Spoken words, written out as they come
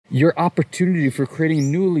your opportunity for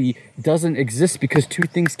creating newly doesn't exist because two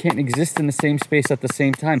things can't exist in the same space at the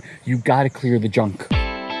same time. You got to clear the junk.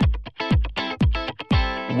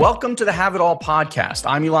 Welcome to the Have It All podcast.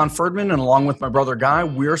 I'm Elon Ferdman, and along with my brother Guy,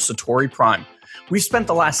 we're Satori Prime. We've spent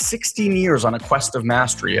the last 16 years on a quest of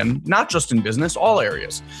mastery, and not just in business, all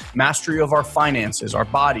areas. Mastery of our finances, our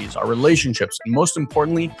bodies, our relationships, and most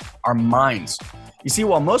importantly, our minds. You see,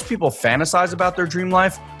 while most people fantasize about their dream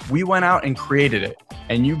life, we went out and created it.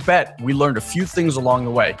 And you bet we learned a few things along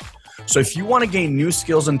the way. So if you want to gain new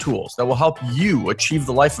skills and tools that will help you achieve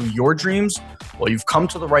the life of your dreams, well, you've come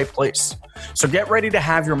to the right place. So get ready to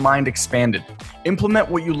have your mind expanded. Implement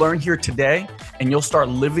what you learn here today, and you'll start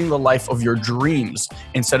living the life of your dreams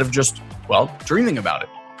instead of just, well, dreaming about it.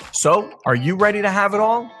 So are you ready to have it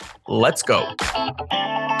all? Let's go.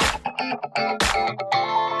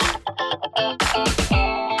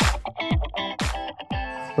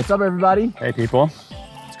 What's up, everybody? Hey, people.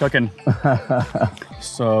 It's cooking.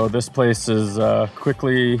 So this place is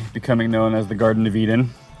quickly becoming known as the Garden of Eden.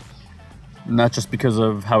 Not just because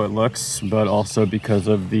of how it looks, but also because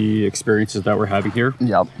of the experiences that we're having here.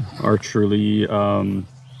 Yep. Are truly,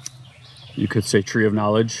 you could say, tree of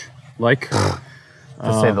knowledge, to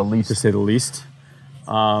say the least. To say the least.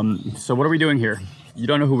 So what are we doing here? You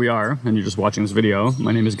don't know who we are, and you're just watching this video.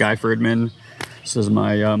 My name is Guy Ferdman. This is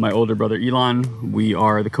my older brother, Elon. We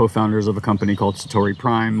are the co-founders of a company called Satori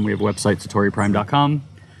Prime. We have a website, satoriprime.com.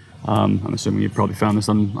 I'm assuming you probably found this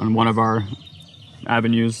on one of our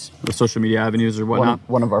avenues, the social media avenues or whatnot.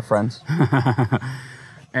 One of our friends.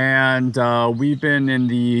 And we've been in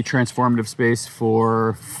the transformative space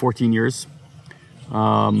for 14 years.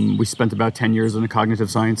 We spent about 10 years in the cognitive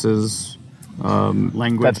sciences,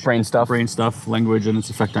 language. That's brain stuff. Brain stuff, language and its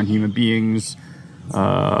effect on human beings,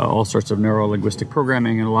 all sorts of neuro-linguistic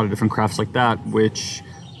programming and a lot of different crafts like that, which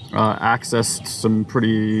accessed some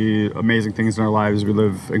pretty amazing things in our lives. We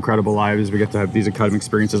live incredible lives. We get to have these kind of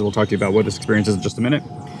experiences. We'll talk to you about what this experience is in just a minute.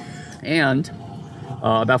 And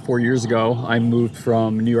about 4 years ago, I moved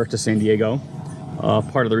from New York to San Diego.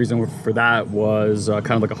 Part of the reason for that was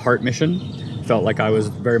kind of like a heart mission. Felt like I was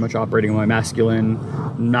very much operating in my masculine,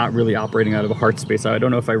 not really operating out of a heart space. I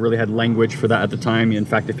don't know if I really had language for that at the time. In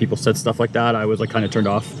fact, if people said stuff like that, I was like kind of turned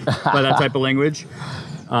off by that type of language.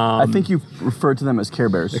 I think you referred to them as Care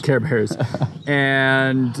Bears. The Care Bears.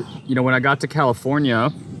 And, when I got to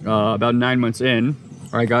California, about 9 months in,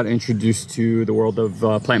 I got introduced to the world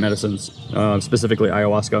of plant medicines, specifically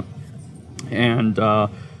ayahuasca. And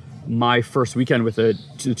my first weekend with it,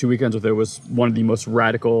 2 weekends with it, was one of the most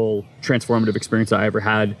radical, transformative experiences I ever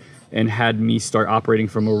had, and had me start operating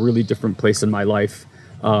from a really different place in my life.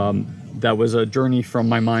 That was a journey from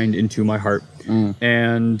my mind into my heart.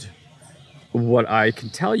 And what I can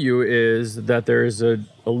tell you is that there's an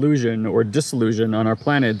illusion or disillusion on our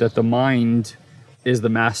planet that the mind is the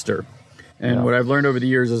master. And what I've learned over the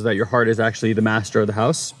years is that your heart is actually the master of the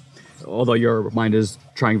house, although your mind is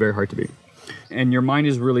trying very hard to be. And your mind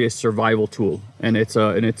is really a survival tool, and it's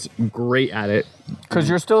great at it. Because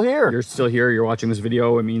you're still here. You're still here. You're watching this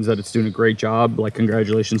video. It means that it's doing a great job. Like,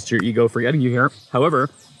 congratulations to your ego for getting you here. However,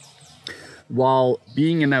 while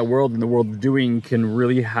being in that world and the world of doing can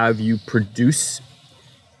really have you produce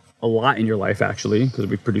a lot in your life, actually, because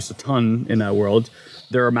we produce a ton in that world,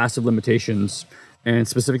 there are massive limitations. And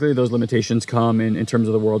specifically, those limitations come in terms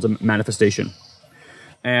of the world of manifestation.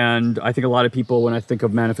 And I think a lot of people, when I think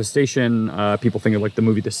of manifestation, people think of like the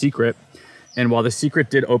movie The Secret. And while The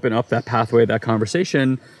Secret did open up that pathway, that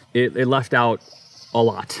conversation, it left out a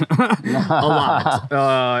lot,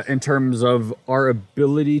 in terms of our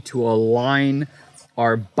ability to align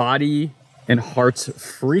our body and heart's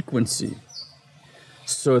frequency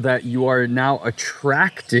so that you are now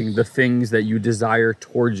attracting the things that you desire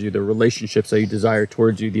towards you, the relationships that you desire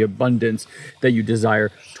towards you, the abundance that you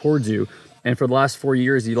desire towards you. And for the last 4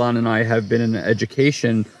 years, Elon and I have been in an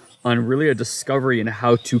education on really a discovery in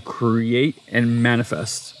how to create and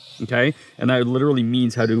manifest. Okay? And that literally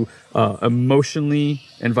means how to emotionally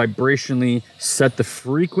and vibrationally set the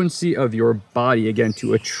frequency of your body, again,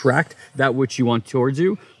 to attract that which you want towards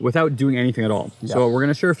you without doing anything at all. Yeah. So we're going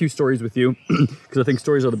to share a few stories with you because I think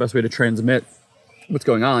stories are the best way to transmit what's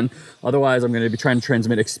going on. Otherwise, I'm going to be trying to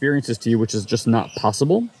transmit experiences to you, which is just not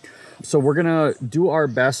possible. So we're going to do our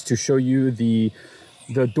best to show you the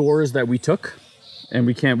doors that we took, and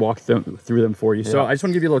we can't walk through them for you. Yeah. So I just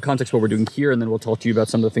want to give you a little context of what we're doing here, and then we'll talk to you about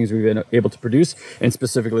some of the things we've been able to produce, and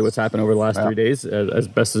specifically what's happened over the last 3 days, as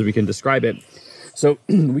best as we can describe it. So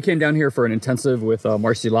we came down here for an intensive with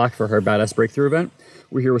Marcy Locke for her Badass Breakthrough event.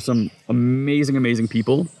 We're here with some amazing, amazing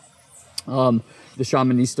people. the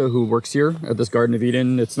shamanista who works here at this Garden of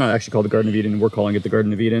Eden, it's not actually called the Garden of Eden, we're calling it the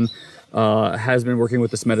Garden of Eden, has been working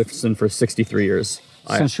with this medicine for 63 years.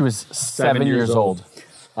 Since she was 7 years old.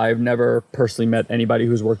 I've never personally met anybody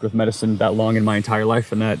who's worked with medicine that long in my entire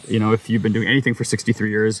life, and that, if you've been doing anything for 63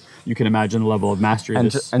 years, you can imagine the level of mastery.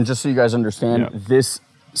 And just so you guys understand, this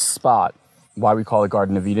spot, why we call it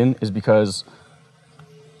Garden of Eden, is because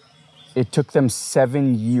it took them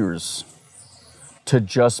 7 years to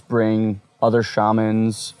just bring other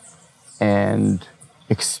shamans and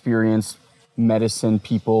experienced medicine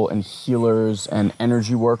people and healers and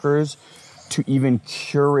energy workers to even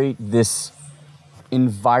curate this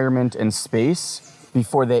environment and space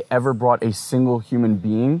before they ever brought a single human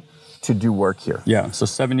being to do work here. Yeah, so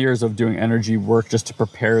 7 years of doing energy work just to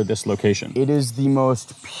prepare this location. It is the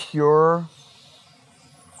most pure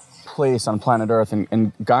place on planet Earth.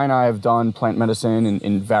 And Guy and I have done plant medicine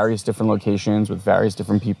in various different locations with various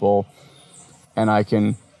different people. And I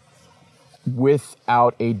can,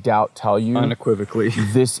 without a doubt, tell you, unequivocally,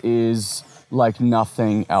 this is like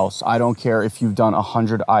nothing else. I don't care if you've done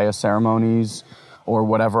 100 Aya ceremonies or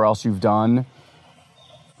whatever else you've done.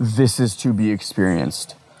 This is to be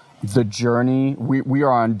experienced. The journey, we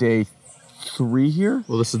are on day 3 here.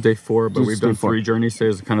 Well, this is day 4, but we've done 3 journeys. So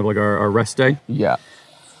it's kind of like our rest day. Yeah.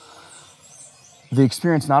 The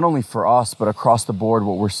experience, not only for us, but across the board,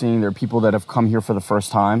 what we're seeing, there are people that have come here for the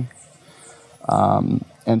first time.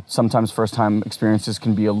 And sometimes first-time experiences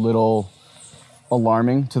can be a little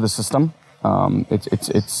alarming to the system.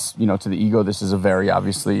 It's to the ego, this is a very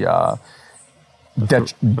obviously a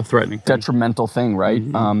threatening thing. Detrimental thing, right?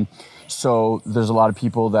 Mm-hmm. So there's a lot of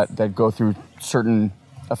people that go through certain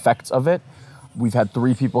effects of it. We've had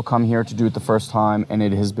 3 people come here to do it the first time, and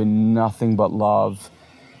it has been nothing but love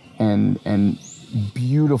and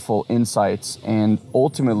beautiful insights. And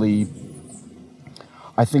ultimately,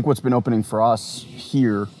 I think what's been opening for us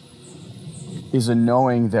here is a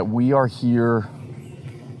knowing that we are here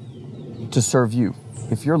to serve you.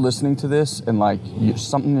 If you're listening to this and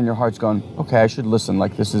something in your heart's going, okay, I should listen,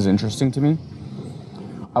 this is interesting to me,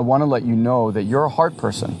 I want to let you know that you're a heart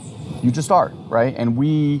person. You just are, right? And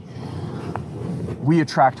we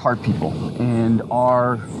attract heart people, and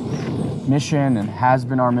our mission, and has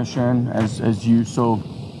been our mission, as you so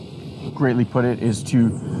greatly put it, is to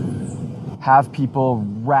have people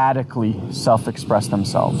radically self-express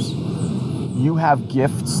themselves. You have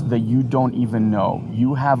gifts that you don't even know.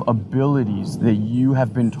 You have abilities that you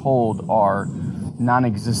have been told are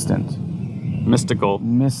non-existent.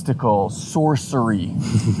 Mystical, sorcery.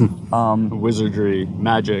 Wizardry,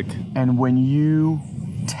 magic. And when you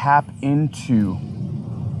tap into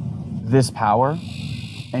this power,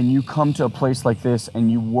 and you come to a place like this,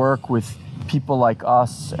 and you work with people like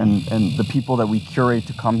us and the people that we curate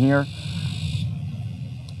to come here,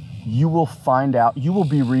 you will find out, you will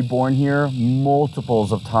be reborn here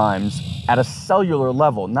multiples of times at a cellular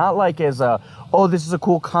level. Not like as this is a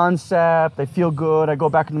cool concept, I feel good, I go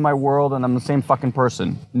back into my world and I'm the same fucking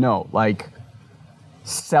person. No,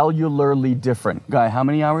 cellularly different. Guy, how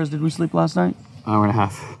many hours did we sleep last night? Hour and a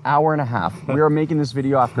half. Hour and a half. We are making this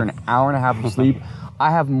video after an hour and a half of sleep.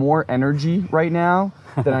 I have more energy right now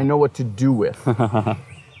than I know what to do with.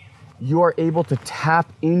 You are able to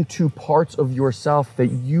tap into parts of yourself that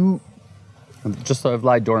you just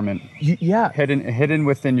lie dormant. Hidden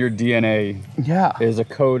within your DNA. Yeah. Is a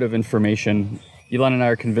code of information. Elon and I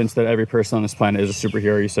are convinced that every person on this planet is a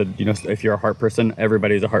superhero. You said, if you're a heart person,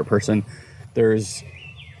 everybody's a heart person. There's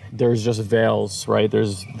just veils, right?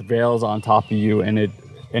 There's veils on top of you, and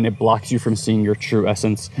it blocks you from seeing your true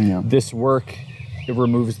essence. Yeah. This work, it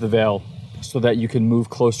removes the veil so that you can move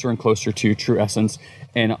closer and closer to your true essence.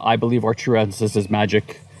 And I believe our true essence is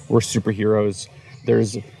magic. We're superheroes.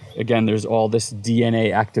 There's all this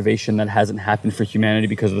DNA activation that hasn't happened for humanity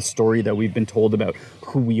because of the story that we've been told about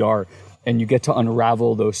who we are. And you get to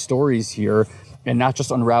unravel those stories here, and not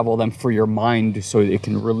just unravel them for your mind so it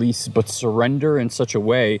can release, but surrender in such a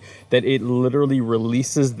way that it literally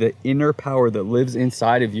releases the inner power that lives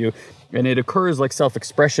inside of you. And it occurs like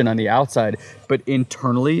self-expression on the outside, but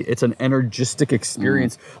internally, it's an energistic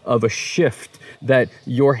experience of a shift that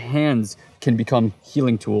your hands can become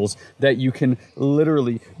healing tools, that you can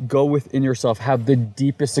literally go within yourself, have the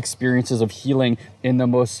deepest experiences of healing in the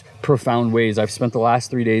most profound ways. I've spent the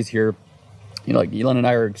last 3 days here. Elon and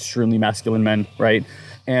I are extremely masculine men, right?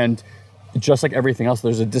 And just like everything else,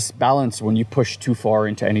 there's a disbalance when you push too far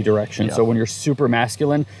into any direction. Yeah. So when you're super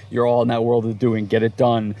masculine, you're all in that world of doing, get it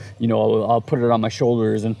done. I'll put it on my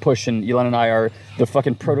shoulders and push. And Elon and I are the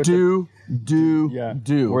fucking prototype. Do.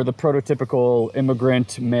 We're the prototypical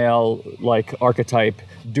immigrant male archetype.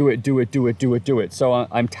 Do it. So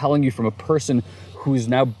I'm telling you from a person who's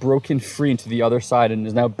now broken free into the other side and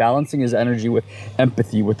is now balancing his energy with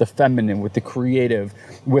empathy, with the feminine, with the creative,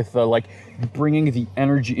 with like bringing the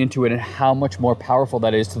energy into it, and how much more powerful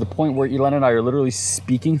that is, to the point where Ilan and I are literally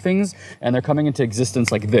speaking things and they're coming into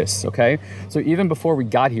existence like this, okay? So even before we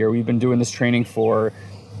got here, we've been doing this training for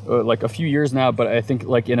like a few years now, but I think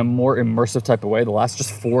like in a more immersive type of way, the last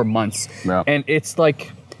just 4 months. Yeah. And it's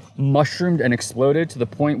like mushroomed and exploded to the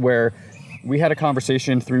point where we had a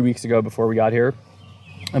conversation 3 weeks ago before we got here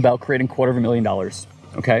about creating $250,000.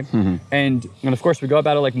 Okay. Mm-hmm. And of course we go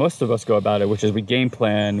about it like most of us go about it, which is we game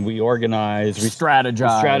plan, we organize, we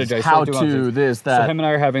strategize, how to, this, that. So him and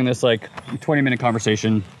I are having this like 20-minute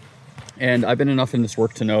conversation, and I've been enough in this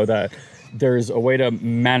work to know that there's a way to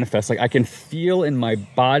manifest. Like I can feel in my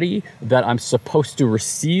body that I'm supposed to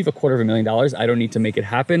receive $250,000. I don't need to make it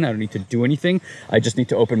happen. I don't need to do anything. I just need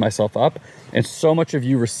to open myself up. And so much of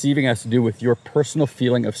you receiving has to do with your personal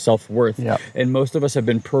feeling of self-worth. Yep. And most of us have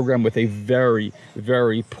been programmed with a very,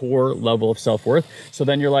 very poor level of self-worth. So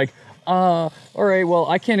then you're like, all right, well,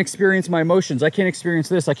 I can't experience my emotions. I can't experience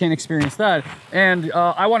this. I can't experience that. And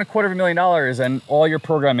I want $250,000. And all your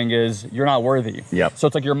programming is you're not worthy. Yep. So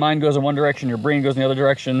it's like your mind goes in one direction, your brain goes in the other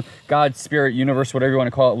direction. God, spirit, universe, whatever you want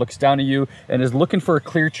to call it, looks down at you and is looking for a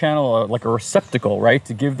clear channel, like a receptacle, right,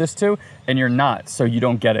 to give this to. And you're not, so you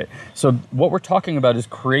don't get it. So what we're talking about is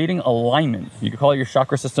creating alignment. You can call it your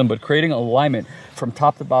chakra system, but creating alignment from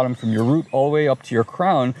top to bottom, from your root all the way up to your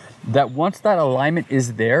crown, that once that alignment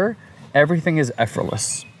is there, everything is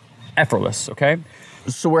effortless. Effortless, okay?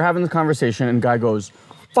 So we're having this conversation and guy goes,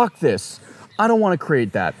 fuck this. I don't want to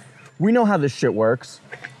create that. We know how this shit works.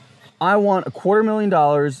 I want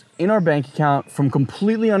 $250,000 in our bank account from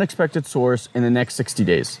completely unexpected source in the next 60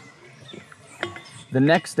 days. The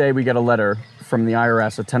next day we get a letter from the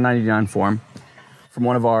IRS, a 1099 form from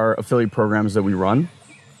one of our affiliate programs that we run.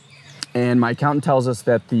 And my accountant tells us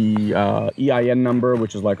that the EIN number,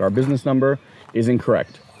 which is like our business number, is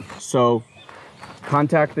incorrect. So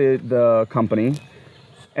contacted the company,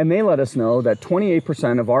 and they let us know that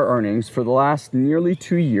 28% of our earnings for the last nearly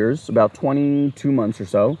 2 years, about 22 months or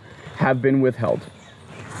so, have been withheld.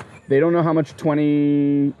 They don't know how much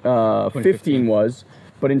 2015 was,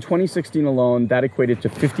 but in 2016 alone, that equated to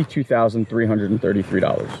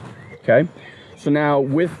 $52,333. Okay? So now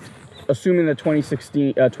with assuming that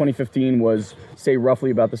 2015 was, say,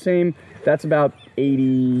 roughly about the same, that's about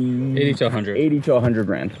 80 to 100. 80 to 100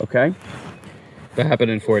 grand, okay? That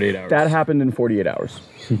happened in 48 hours. That happened in 48 hours.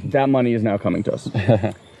 That money is now coming to us.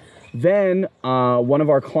 Then one of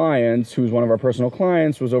our clients, who's one of our personal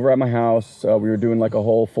clients, was over at my house. We were doing like a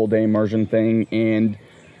whole full day immersion thing, and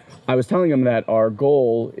I was telling him that our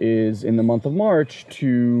goal is in the month of March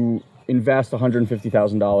to invest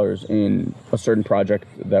 $150,000 in a certain project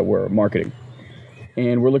that we're marketing.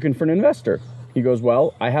 And we're looking for an investor. He goes,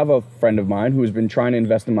 well, I have a friend of mine who's been trying to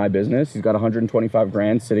invest in my business. He's got 125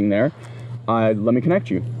 grand sitting there. Let me connect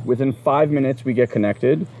you. Within 5 minutes, we get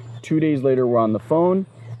connected. 2 days later, we're on the phone.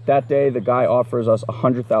 That day, the guy offers us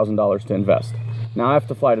 $100,000 to invest. Now I have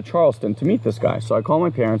to fly to Charleston to meet this guy. So I call my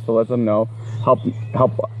parents to let them know, help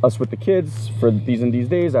us with the kids for these and these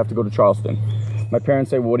days. I have to go to Charleston. My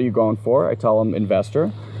parents say, well, what are you going for? I tell them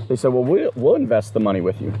investor. They said, well, we'll invest the money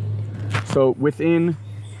with you. So within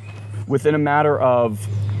a matter of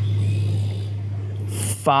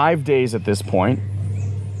 5 days at this point,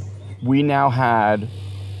 we now had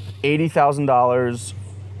 $80,000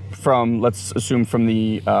 from, let's assume from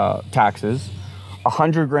the taxes,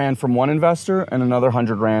 100 grand from one investor and another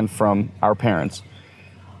 100 grand from our parents.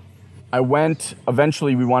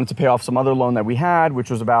 Eventually we wanted to pay off some other loan that we had,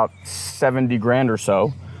 which was about 70 grand or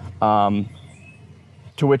so,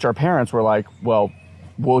 to which our parents were like, well,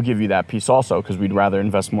 we'll give you that piece also because we'd rather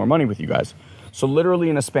invest more money with you guys. So literally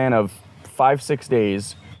in a span of 5-6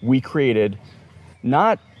 days, we created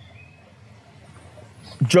not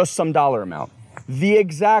just some dollar amount, the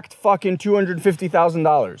exact fucking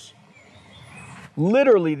 $250,000.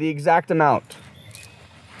 Literally the exact amount.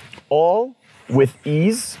 All with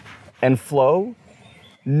ease and flow,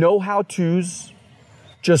 no how-tos,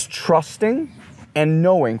 just trusting and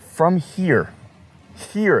knowing from here,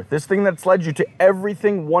 this thing that's led you to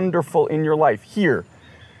everything wonderful in your life, here.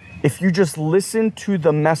 If you just listen to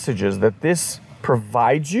the messages that this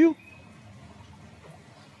provides you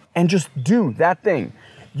and just do that thing,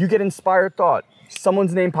 you get inspired thought,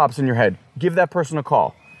 someone's name pops in your head, give that person a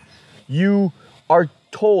call. You are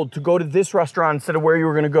told to go to this restaurant instead of where you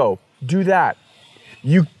were gonna go, do that.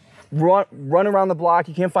 You run around the block,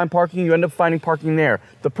 you can't find parking, you end up finding parking there.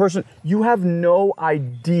 You have no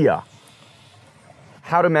idea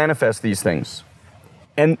how to manifest these things.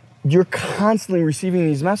 And you're constantly receiving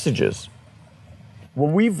these messages.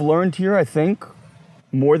 What we've learned here, I think,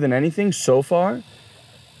 more than anything so far,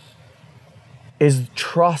 is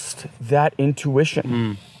trust that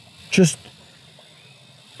intuition. Just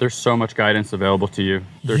there's so much guidance available to you.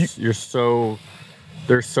 There's so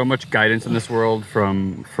much guidance in this world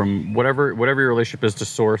from whatever your relationship is to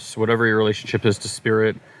source, whatever your relationship is to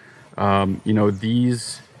spirit.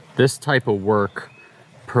 This type of work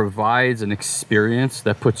provides an experience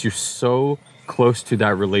that puts you so close to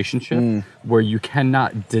that relationship where you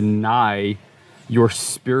cannot deny your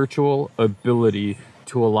spiritual ability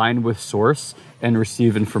to align with source and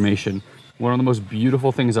receive information. One of the most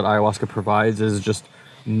beautiful things that ayahuasca provides is just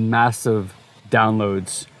massive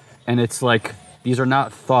downloads. And it's like, these are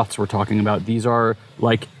not thoughts we're talking about. These are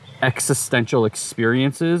like existential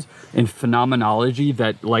experiences and phenomenology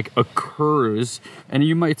that like occurs. And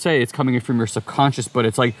you might say it's coming from your subconscious, but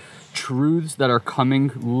it's like truths that are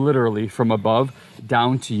coming literally from above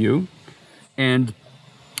down to you. And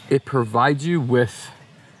it provides you with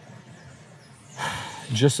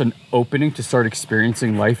just an opening to start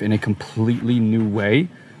experiencing life in a completely new way,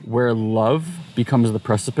 where love becomes the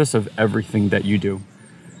precipice of everything that you do.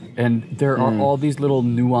 And there are all these little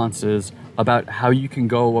nuances about how you can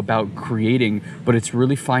go about creating, but it's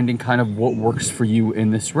really finding kind of what works for you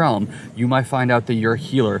in this realm. You might find out that you're a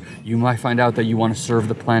healer. You might find out that you want to serve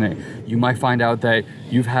the planet. You might find out that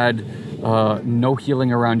you've had no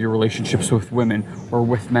healing around your relationships with women or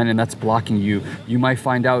with men, and that's blocking you. You might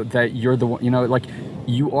find out that you're the one,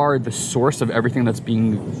 you are the source of everything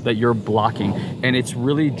that you're blocking. And it's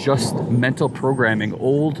really just mental programming,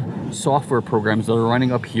 old software programs that are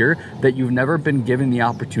running up here that you've never been given the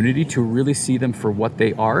opportunity to really see them for what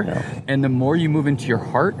they are. Yeah. And the more you move into your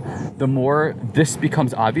heart, the more this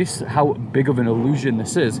becomes obvious how big of an illusion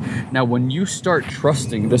this is. Now, when you start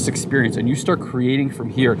trusting this experience and you start creating from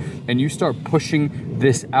here and you start pushing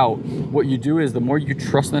this out, what you do is the more you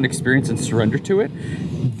trust that experience and surrender to it,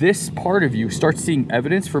 this part of you starts seeing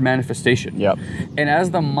evidence for manifestation. Yep. And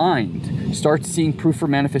as the mind starts seeing proof for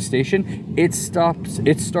manifestation, it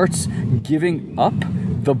starts giving up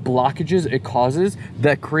the blockages it causes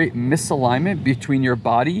that create misalignment between your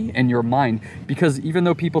body and your mind. Because even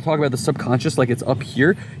though people talk about the subconscious like it's up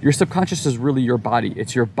here, your subconscious is really your body.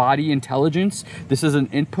 It's your body intelligence. This is an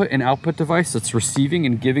input and output device that's receiving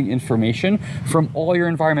and giving information from all your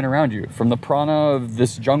environment around you, from the prana of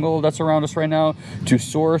this jungle that's around us right now, to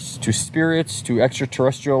source, to spirits, to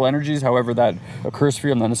extraterrestrial energies, however that occurs for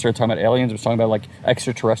you. I'm not necessarily talking about aliens. I'm talking about like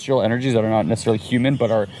extraterrestrial energies that are not necessarily human,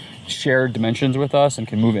 but are shared dimensions with us and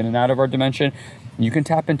can move in and out of our dimension. You can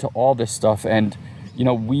tap into all this stuff. And,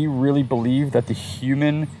 we really believe that the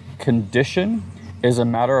human condition is a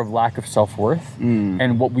matter of lack of self-worth.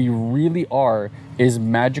 And what we really are is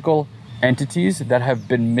magical entities that have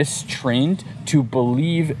been mistrained to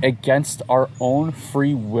believe against our own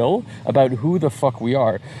free will about who the fuck we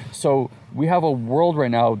are. So we have a world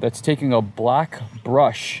right now that's taking a black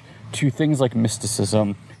brush to things like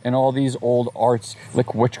mysticism and all these old arts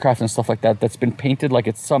like witchcraft and stuff like that that's been painted like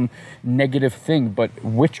it's some negative thing. But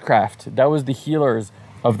witchcraft, that was the healers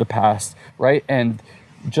of the past, right? And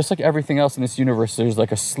just like everything else in this universe, there's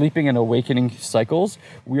like a sleeping and awakening cycles.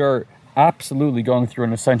 We are absolutely going through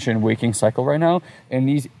an ascension waking cycle right now, and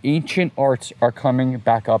these ancient arts are coming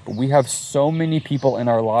back up. We have so many people in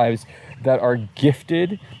our lives that are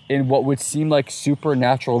gifted in what would seem like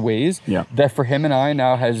supernatural ways, that for him and I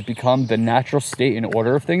now has become the natural state and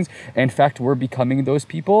order of things. In fact, we're becoming those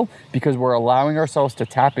people because we're allowing ourselves to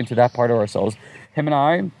tap into that part of ourselves. Him and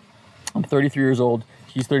I'm 33 years old,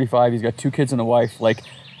 he's 35, he's got 2 kids and a wife. Like,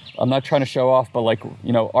 I'm not trying to show off, but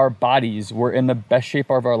our bodies, we're in the best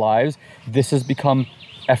shape of our lives. This has become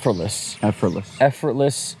effortless.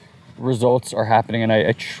 Effortless results are happening, and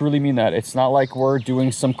I truly mean that. It's not like we're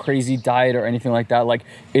doing some crazy diet or anything like that. Like,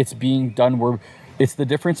 it's being done. It's the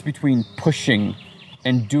difference between pushing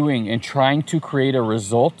and doing and trying to create a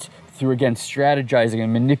result through, again, strategizing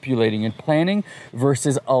and manipulating and planning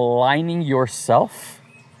versus aligning yourself.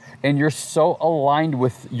 And you're so aligned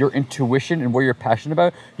with your intuition and what you're passionate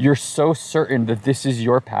about. You're so certain that this is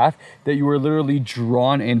your path that you are literally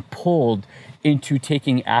drawn and pulled into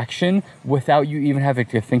taking action without you even having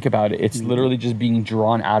to think about it. It's literally just being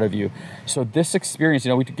drawn out of you. So this experience,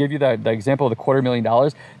 we could give you that example of the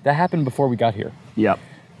 $250,000. That happened before we got here. Yep.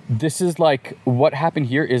 This is like, what happened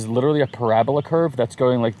here is literally a parabola curve that's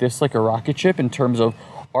going like this, like a rocket ship, in terms of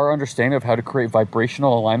our understanding of how to create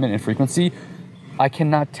vibrational alignment and frequency. I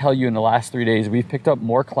cannot tell you, in the last 3 days, we've picked up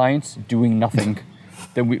more clients doing nothing.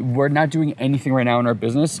 then we're not doing anything right now in our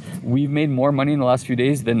business. We've made more money in the last few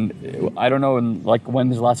days than, I don't know, like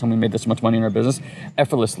when is the last time we made this much money in our business?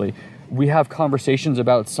 Effortlessly. We have conversations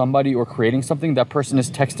about somebody or creating something. That person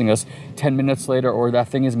is texting us 10 minutes later, or that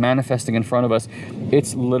thing is manifesting in front of us.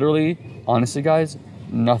 It's literally, honestly, guys,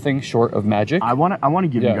 nothing short of magic. I want to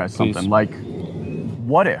give you guys something. Like,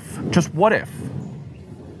 what if, just what if,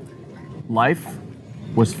 life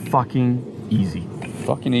was fucking easy?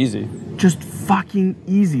 Fucking easy. Just fucking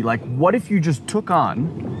easy. Like, what if you just took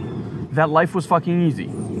on that life was fucking easy?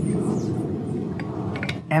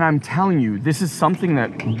 And I'm telling you, this is something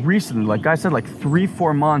that recently, like I said, like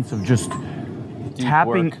 3-4 months of just Deep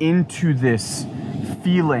tapping work. into this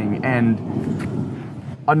feeling and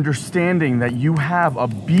understanding that you have a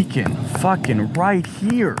beacon fucking right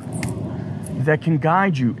here that can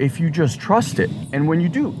guide you if you just trust it. And when you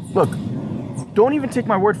do, look, don't even take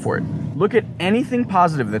my word for it. Look at anything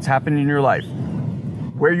positive that's happened in your life.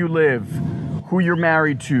 Where you live, who you're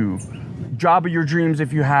married to, job of your dreams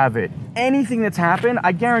if you have it. Anything that's happened,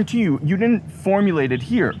 I guarantee you, you didn't formulate it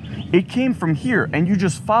here. It came from here and you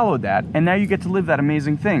just followed that, and now you get to live that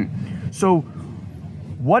amazing thing. So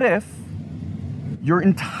what if your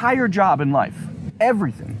entire job in life,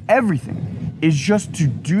 everything is just to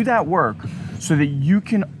do that work so that you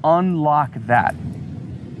can unlock that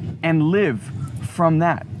and live from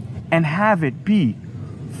that and have it be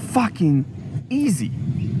fucking easy?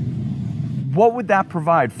 What would that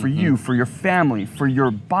provide for you, for your family, for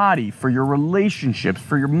your body, for your relationships,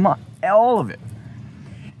 for your all of it?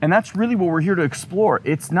 And that's really what we're here to explore.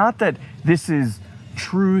 It's not that this is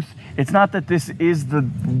truth. It's not that this is the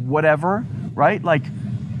whatever, right? Like,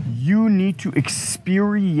 you need to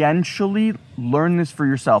experientially learn this for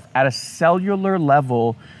yourself. At a cellular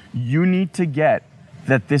level, you need to get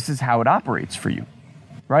that this is how it operates for you,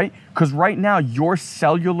 right? Because right now, your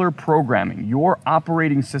cellular programming, your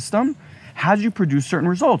operating system has you produce certain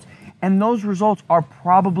results. And those results are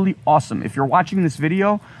probably awesome. If you're watching this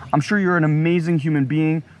video, I'm sure you're an amazing human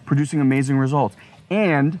being producing amazing results.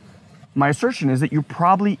 And my assertion is that you're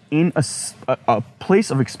probably in a place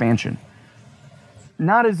of expansion.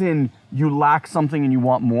 Not as in you lack something and you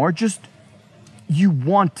want more, just you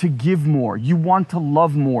want to give more. You want to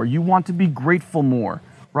love more. You want to be grateful more,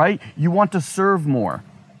 right? You want to serve more.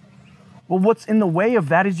 Well, what's in the way of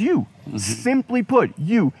that is you. Simply put,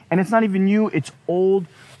 you. And it's not even you, it's old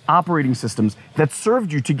operating systems that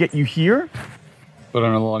served you to get you here, But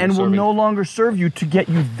are no longer and will serving. no longer serve you to get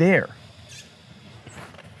you there.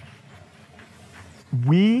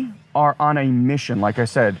 We are on a mission, like I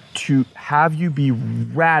said, to have you be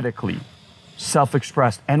radically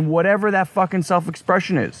self-expressed. And whatever that fucking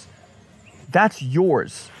self-expression is, that's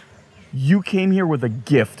yours. You came here with a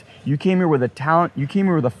gift. You came here with a talent. You came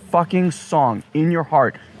here with a fucking song in your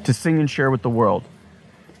heart to sing and share with the world.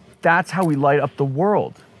 That's how we light up the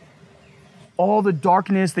world. All the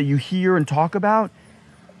darkness that you hear and talk about,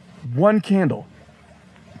 one candle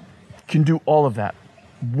can do all of that.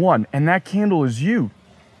 One, and that candle is you.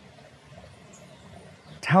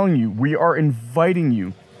 Telling you, we are inviting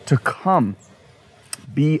you to come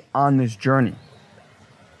be on this journey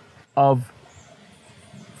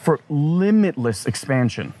for limitless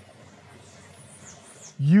expansion.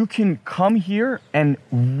 You can come here and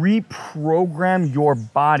reprogram your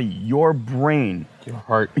body, your brain,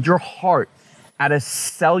 your heart at a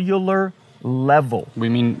cellular level. We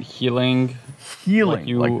mean healing. Healing. Like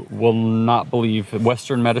you will not believe.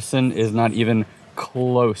 Western medicine is not even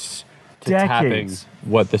close to Decades.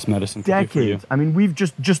 tapping what this medicine can do for you. Decades. I mean, we've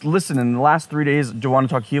just listened in the last 3 days. Do you want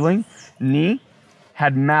to talk healing? Knee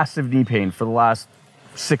had massive knee pain for the last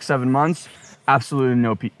 6-7 months.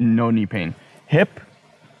 Absolutely no knee pain. Hip,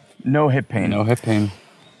 no hip pain. No hip pain.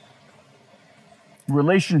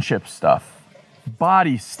 Relationship stuff,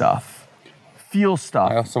 body stuff, feel I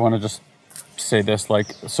stuff. also want to just say this,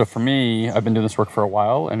 like, so for me, I've been doing this work for a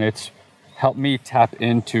while, and it's helped me tap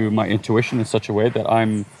into my intuition in such a way that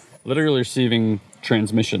I'm literally receiving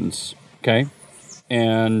transmissions, okay?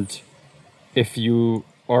 And if you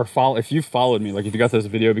followed me, like if you got this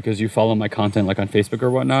video because you follow my content like on Facebook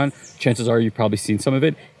or whatnot, chances are you've probably seen some of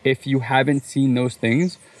it. If you haven't seen those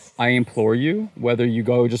things, I implore you, whether you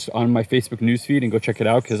go just on my Facebook newsfeed and go check it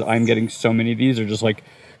out, because I'm getting so many of these are just like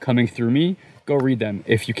coming through me, go read them.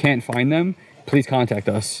 If you can't find them, please contact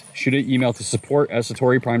us. Shoot an email to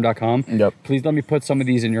support@satoriprime.com. Yep. Please let me put some of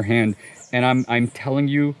these in your hand. And I'm telling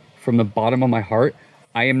you from the bottom of my heart,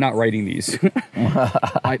 I am not writing these.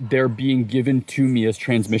 They're being given to me as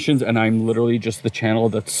transmissions, and I'm literally just the channel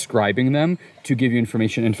that's scribing them to give you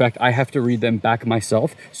information. In fact, I have to read them back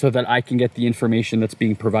myself so that I can get the information that's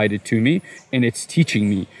being provided to me, and it's teaching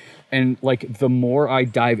me. And like the more I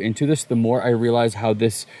dive into this, the more I realize how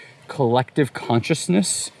this collective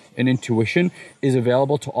consciousness and intuition is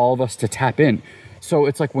available to all of us to tap in. So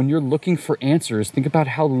it's like when you're looking for answers, think about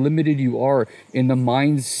how limited you are in the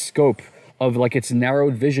mind's scope of like its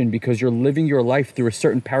narrowed vision, because you're living your life through a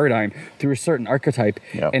certain paradigm, through a certain archetype.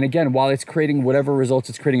 Yep. And again, while it's creating whatever results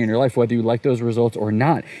it's creating in your life, whether you like those results or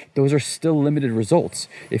not, those are still limited results.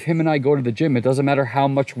 If him and I go to the gym, it doesn't matter how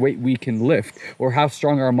much weight we can lift or how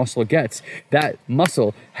strong our muscle gets, that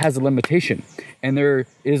muscle has a limitation. And there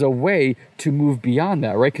is a way to move beyond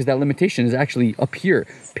that, right? Because that limitation is actually up here.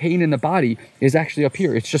 Pain in the body is actually up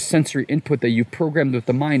here. It's just sensory input that you've programmed with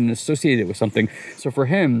the mind and associated it with something. So for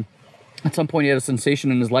him, at some point he had a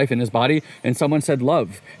sensation in his life, in his body, and someone said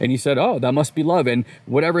love. And he said, oh, that must be love. And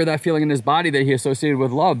whatever that feeling in his body that he associated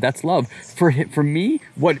with love, that's love. For me,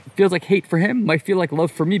 what feels like hate for him might feel like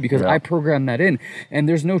love for me, because I programmed that in. And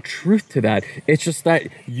there's no truth to that. It's just that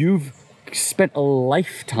you've spent a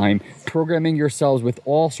lifetime programming yourselves with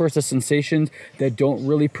all sorts of sensations that don't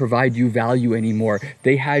really provide you value anymore.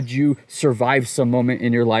 They had you survive some moment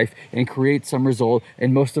in your life and create some result,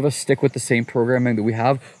 and most of us stick with the same programming that we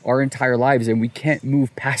have our entire lives, and we can't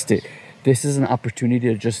move past it. This is an opportunity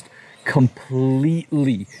to just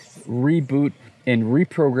completely reboot and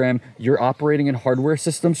reprogram your operating and hardware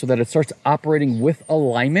system so that it starts operating with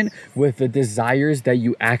alignment with the desires that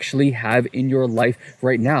you actually have in your life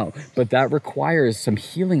right now. But that requires some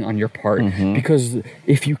healing on your part, because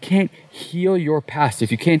if you can't heal your past,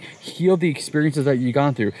 if you can't heal the experiences that you've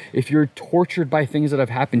gone through, if you're tortured by things that have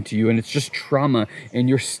happened to you and it's just trauma and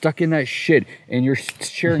you're stuck in that shit and you're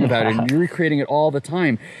sharing about it and you're recreating it all the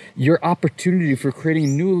time, your opportunity for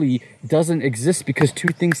creating newly doesn't exist, because two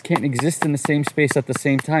things can't exist in the same space at the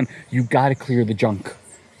same time. You got to clear the junk.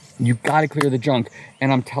 You got to clear the junk.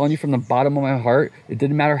 And I'm telling you from the bottom of my heart, it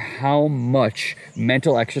didn't matter how much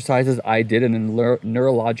mental exercises I did in the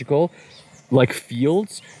neurological like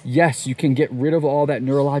fields. Yes, you can get rid of all that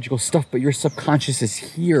neurological stuff, but your subconscious is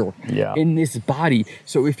here in this body.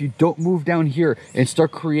 So if you don't move down here and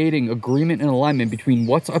start creating agreement and alignment between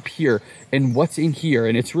what's up here and what's in here,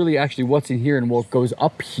 and it's really actually what's in here and what goes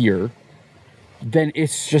up here, then it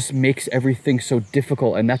just makes everything so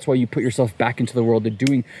difficult. And that's why you put yourself back into the world of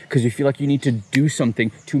doing, because you feel like you need to do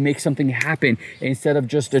something to make something happen instead of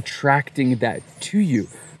just attracting that to you.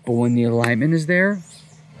 But when the alignment is there,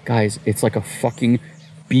 guys, it's like a fucking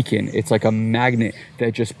beacon. It's like a magnet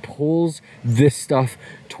that just pulls this stuff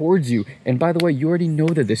towards you. And by the way, you already know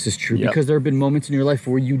that this is true, because there have been moments in your life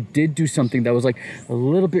where you did do something that was like a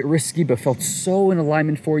little bit risky but felt so in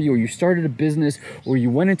alignment for you, or you started a business, or you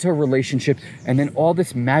went into a relationship, and then all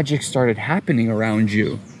this magic started happening around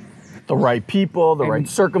you. The right people, the right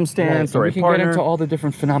circumstance, the right partner. We can get into all the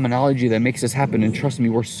different phenomenology that makes this happen. And trust me,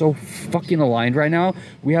 we're so fucking aligned right now.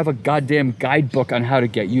 We have a goddamn guidebook on how to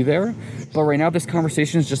get you there. But right now, this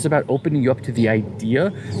conversation is just about opening you up to the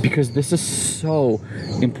idea, because this is so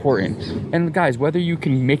important. And guys, whether you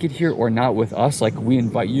can make it here or not with us, like we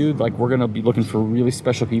invite you, like we're going to be looking for really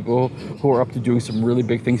special people who are up to doing some really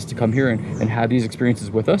big things to come here and have these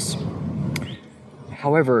experiences with us.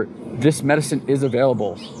 However, this medicine is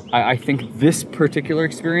available. I think this particular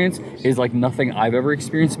experience is like nothing I've ever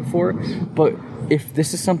experienced before. But if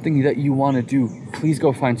this is something that you want to do, please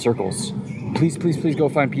go find circles. Please, please, please go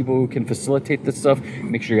find people who can facilitate this stuff.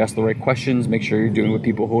 Make sure you ask the right questions. Make sure you're doing it with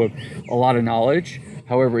people who have a lot of knowledge.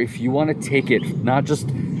 However, if you want to take it, not just,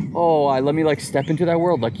 let me like step into that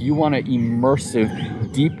world. Like you want to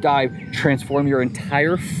immersive, deep dive, transform your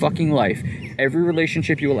entire fucking life. Every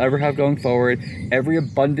relationship you will ever have going forward, every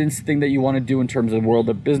abundance thing that you want to do in terms of the world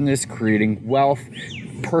of business, creating wealth,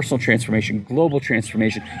 personal transformation, global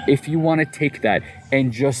transformation. If you want to take that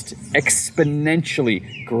and just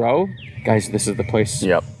exponentially grow, guys, this is the place.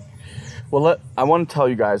 Yep. Well, I want to tell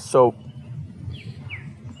you guys, so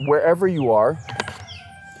wherever you are,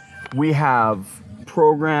 we have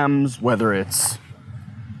programs, whether it's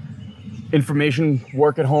information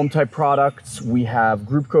work at home type products, we have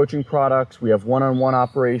group coaching products, we have one-on-one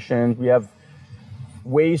operations, we have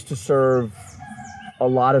ways to serve a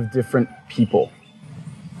lot of different people.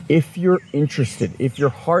 If you're interested, if your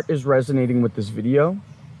heart is resonating with this video,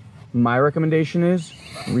 my recommendation is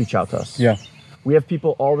reach out to us. Yeah. We have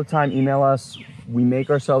people all the time email us. We make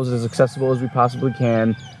ourselves as accessible as we possibly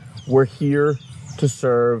can. We're here to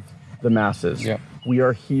serve the masses. Yeah. We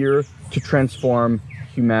are here to transform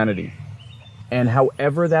humanity. And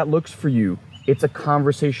however that looks for you, it's a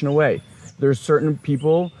conversation away. There's certain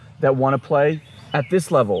people that want to play at this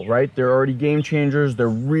level, right? They're already game changers. They're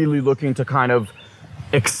really looking to kind of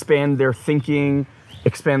expand their thinking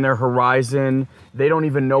expand their horizon. They don't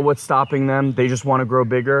even know what's stopping them. They just want to grow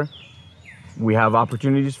bigger. We have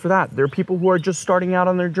opportunities for that. There are people who are just starting out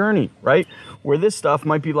on their journey, right? Where this stuff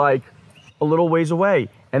might be like a little ways away,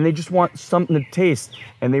 and they just want something to taste,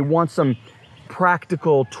 and they want some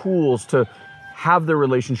practical tools to have their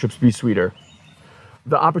relationships be sweeter.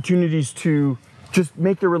 The opportunities to just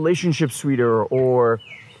make their relationship sweeter, or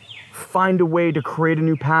find a way to create a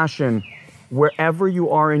new passion wherever you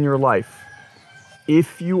are in your life.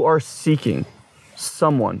 If you are seeking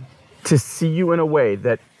someone to see you in a way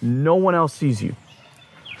that no one else sees you,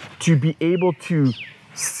 to be able to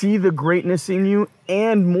see the greatness in you,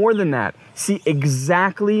 and more than that, see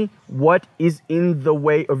exactly what is in the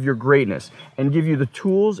way of your greatness, and give you the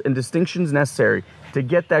tools and distinctions necessary to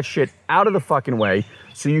get that shit out of the fucking way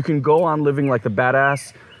so you can go on living like the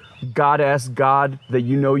badass, goddess, god that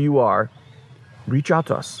you know you are, reach out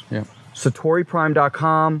to us. Yeah.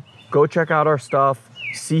 SatoriPrime.com. Go check out our stuff.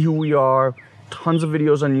 See who we are. Tons of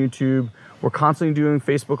videos on YouTube. We're constantly doing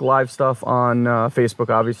Facebook Live stuff on Facebook,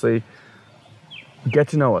 obviously. Get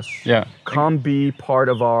to know us. Yeah. Come be part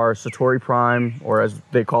of our Satori Prime, or as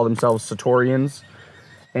they call themselves, Satorians.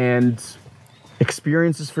 And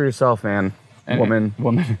experience this for yourself, man.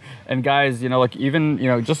 Woman. And guys, like even,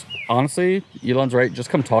 just honestly, Elon's right. Just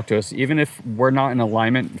come talk to us. Even if we're not in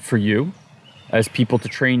alignment for you as people to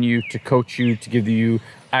train you, to coach you, to give you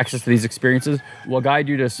access to these experiences, we'll guide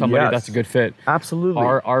you to somebody that's a good fit. Absolutely.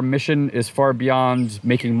 Our mission is far beyond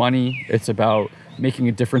making money. It's about making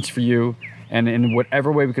a difference for you. And in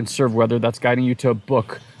whatever way we can serve, whether that's guiding you to a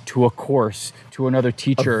book, to a course, to another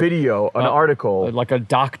teacher, a video, an article, like a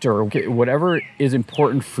doctor, whatever is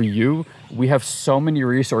important for you. We have so many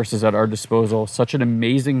resources at our disposal, such an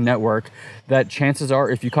amazing network that chances are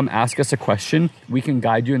if you come ask us a question, we can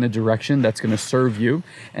guide you in a direction that's going to serve you.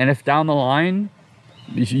 And if down the line,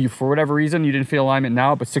 if you, for whatever reason, you didn't feel alignment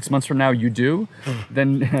now, but 6 months from now you do,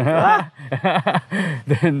 then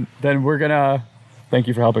then we're going to, thank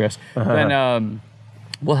you for helping us. Then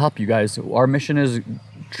we'll help you guys. Our mission is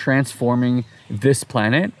transforming this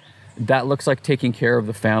planet. That looks like taking care of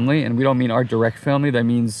the family, and we don't mean our direct family. That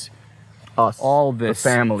means us, all this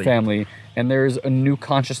the family. And there's a new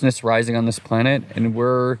consciousness rising on this planet, and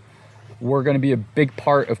we're going to be a big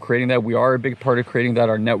part of creating that. We are a big part of creating that.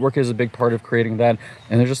 Our network is a big part of creating that.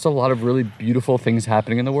 And there's just a lot of really beautiful things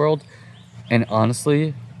happening in the world. And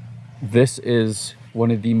honestly, this is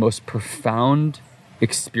one of the most profound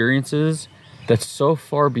experiences that's so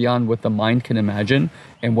far beyond what the mind can imagine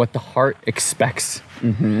and what the heart expects.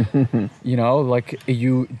 There's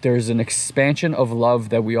an expansion of love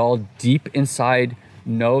that we all deep inside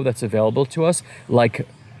know that's available to us, like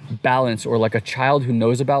balance, or like a child who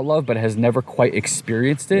knows about love but has never quite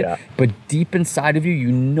experienced it. But deep inside of you,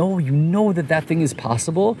 you know that thing is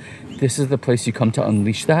possible. This is the place you come to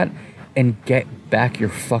unleash that and get back your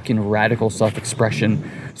fucking radical self-expression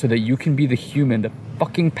so that you can be the human, the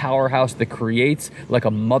fucking powerhouse that creates like a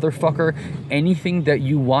motherfucker anything that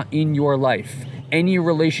you want in your life, any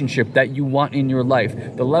relationship that you want in your life,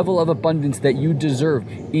 the level of abundance that you deserve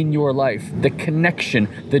in your life, the connection,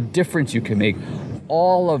 the difference you can make,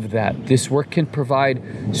 all of that. This work can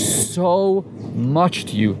provide so much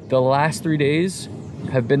to you. The last 3 days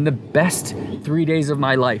have been the best 3 days of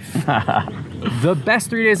my life. The best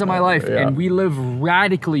 3 days of my life. And we live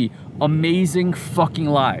radically amazing fucking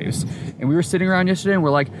lives. And we were sitting around yesterday and we're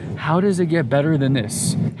like, how does it get better than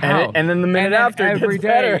this? How? And then the minute after, every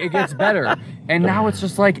day it gets better. And now it's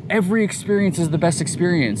just like every experience is the best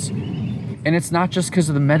experience. And it's not just because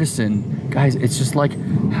of the medicine, guys. It's just like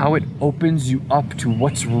how it opens you up to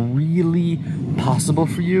what's really possible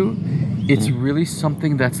for you. It's really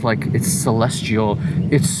something that's like, it's celestial.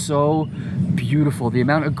 It's so beautiful. The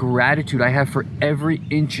amount of gratitude I have for every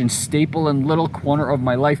inch and staple and little corner of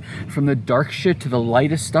my life, from the dark shit to the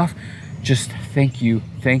lightest stuff. Just thank you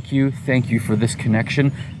for this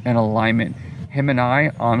connection and alignment. Him and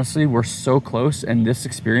I, honestly, we're so close, and this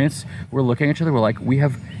experience, we're looking at each other, we're like, we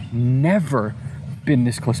have never been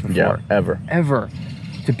this close before. Ever.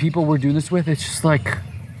 To people we're doing this with, it's just like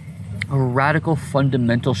a radical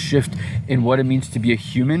fundamental shift in what it means to be a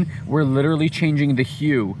human. We're literally changing the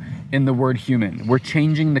hue in the word human. We're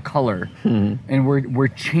changing the color, and we're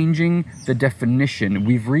changing the definition.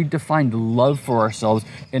 We've redefined love for ourselves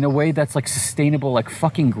in a way that's like sustainable, like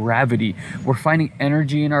fucking gravity. We're finding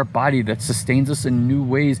energy in our body that sustains us in new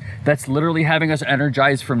ways. That's literally having us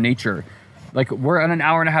energized from nature. Like, we're on an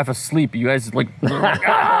hour and a half of sleep. You guys like,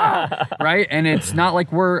 right? And it's not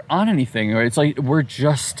like we're on anything. It's like we're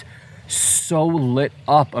just so lit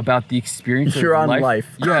up about the experience You're of on life.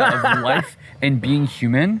 life. Of life and being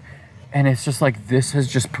human. And it's just like, this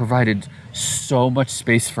has just provided so much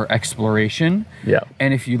space for exploration. Yeah.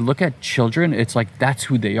 And if you look at children, it's like, that's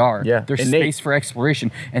who they are. Yeah. There's Innate. space for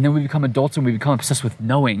exploration. And then we become adults and we become obsessed with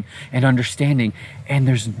knowing and understanding. And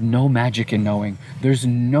there's no magic in knowing. There's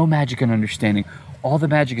no magic in understanding. All the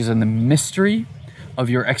magic is in the mystery of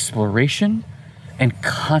your exploration and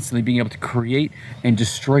constantly being able to create and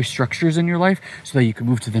destroy structures in your life so that you can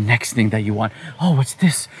move to the next thing that you want. Oh, what's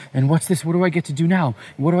this? And what's this? What do I get to do now?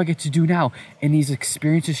 What do I get to do now? And these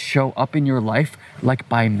experiences show up in your life like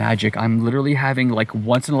by magic. I'm literally having like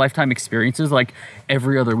once in a lifetime experiences like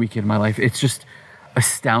every other week in my life. It's just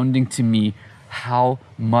astounding to me how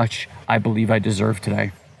much I believe I deserve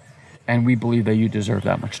today. And we believe that you deserve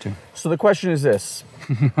that much too. So the question is this.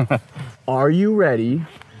 Are you ready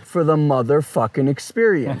for the motherfucking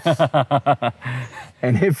experience?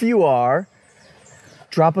 And if you are,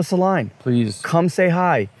 drop us a line. Please. Come say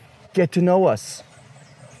hi. Get to know us.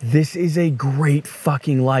 This is a great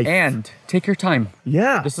fucking life. And take your time.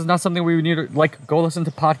 Yeah. This is not something we need to, like, go listen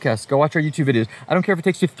to podcasts, go watch our YouTube videos. I don't care if it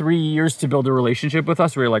takes you 3 years to build a relationship with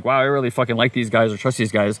us where you're like, wow, I really fucking like these guys or trust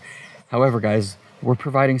these guys. However, guys, we're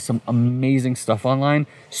providing some amazing stuff online.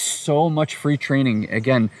 So much free training.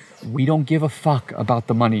 Again, we don't give a fuck about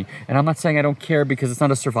the money. And I'm not saying I don't care because it's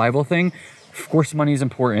not a survival thing. Of course, money is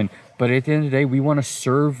important. But at the end of the day, we want to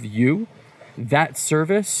serve you. That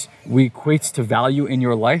service equates to value in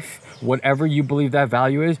your life. Whatever you believe that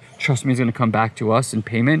value is, trust me, is going to come back to us in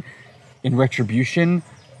payment, in retribution,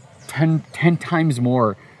 10 times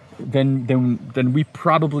more than we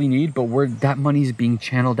probably need. But that money is being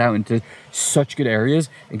channeled out into such good areas.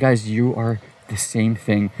 And guys, you are the same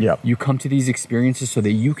thing. Yep. You come to these experiences so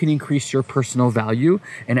that you can increase your personal value.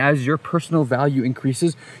 And as your personal value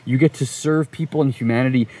increases, you get to serve people and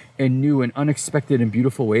humanity in new and unexpected and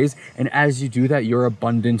beautiful ways. And as you do that, your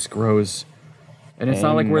abundance grows. And it's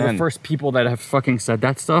not like we're the first people that have fucking said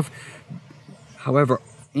that stuff. However,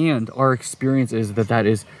 and our experience is that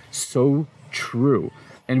is so true.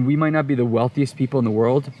 And we might not be the wealthiest people in the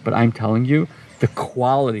world, but I'm telling you, the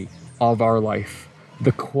quality of our life,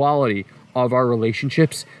 the quality of our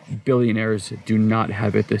relationships, billionaires do not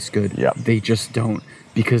have it this good. Yeah. They just don't,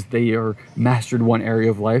 because they are mastered one area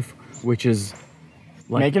of life, which is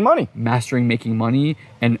like making money. Mastering making money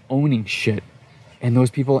and owning shit. And those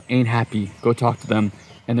people ain't happy. Go talk to them.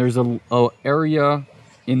 And there's a area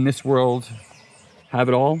in this world, have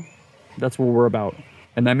it all. That's what we're about.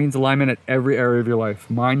 And that means alignment at every area of your life.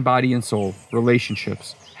 Mind, body, and soul.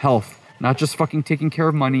 Relationships. Health. Not just fucking taking care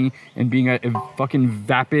of money and being a fucking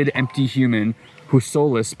vapid, empty human who's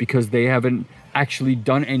soulless because they haven't actually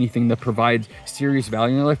done anything that provides serious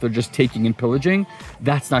value in their life. They're just taking and pillaging.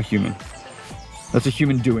 That's not human. That's a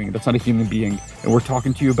human doing. That's not a human being. And we're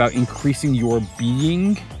talking to you about increasing your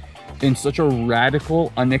being in such a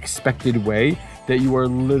radical, unexpected way that you are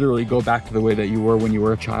literally go back to the way that you were when you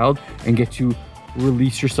were a child and get to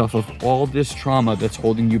release yourself of all this trauma that's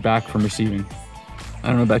holding you back from receiving. I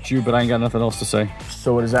don't know about you, but I ain't got nothing else to say.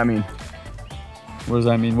 So what does that mean? What does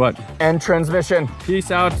that mean? What? End transmission. Peace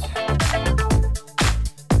out.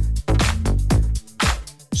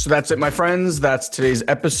 So that's it, my friends. That's today's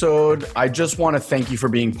episode. I just want to thank you for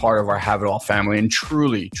being part of our Have It All family, and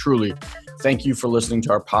truly, truly thank you for listening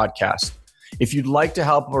to our podcast. If you'd like to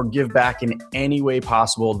help or give back in any way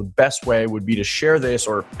possible, the best way would be to share this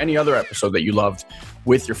or any other episode that you loved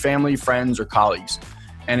with your family, friends, or colleagues.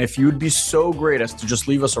 And if you'd be so great as to just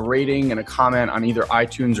leave us a rating and a comment on either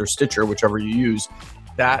iTunes or Stitcher, whichever you use,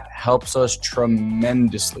 that helps us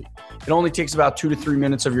tremendously. It only takes about 2 to 3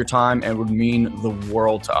 minutes of your time and would mean the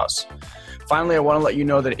world to us. Finally, I want to let you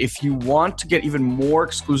know that if you want to get even more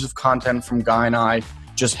exclusive content from Guy and I,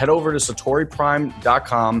 just head over to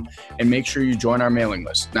satoriprime.com and make sure you join our mailing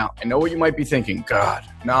list. Now, I know what you might be thinking, God,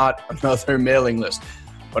 not another mailing list,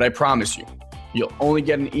 but I promise you, you'll only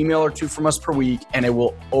get an email or two from us per week, and it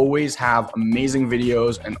will always have amazing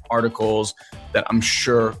videos and articles that I'm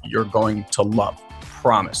sure you're going to love.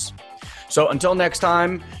 Promise. So until next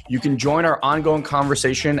time, you can join our ongoing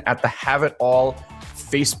conversation at the Have It All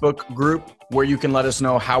Facebook group, where you can let us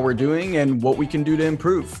know how we're doing and what we can do to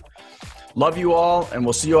improve. Love you all, and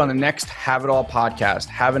we'll see you on the next Have It All podcast.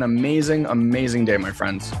 Have an amazing, amazing day, my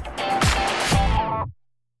friends.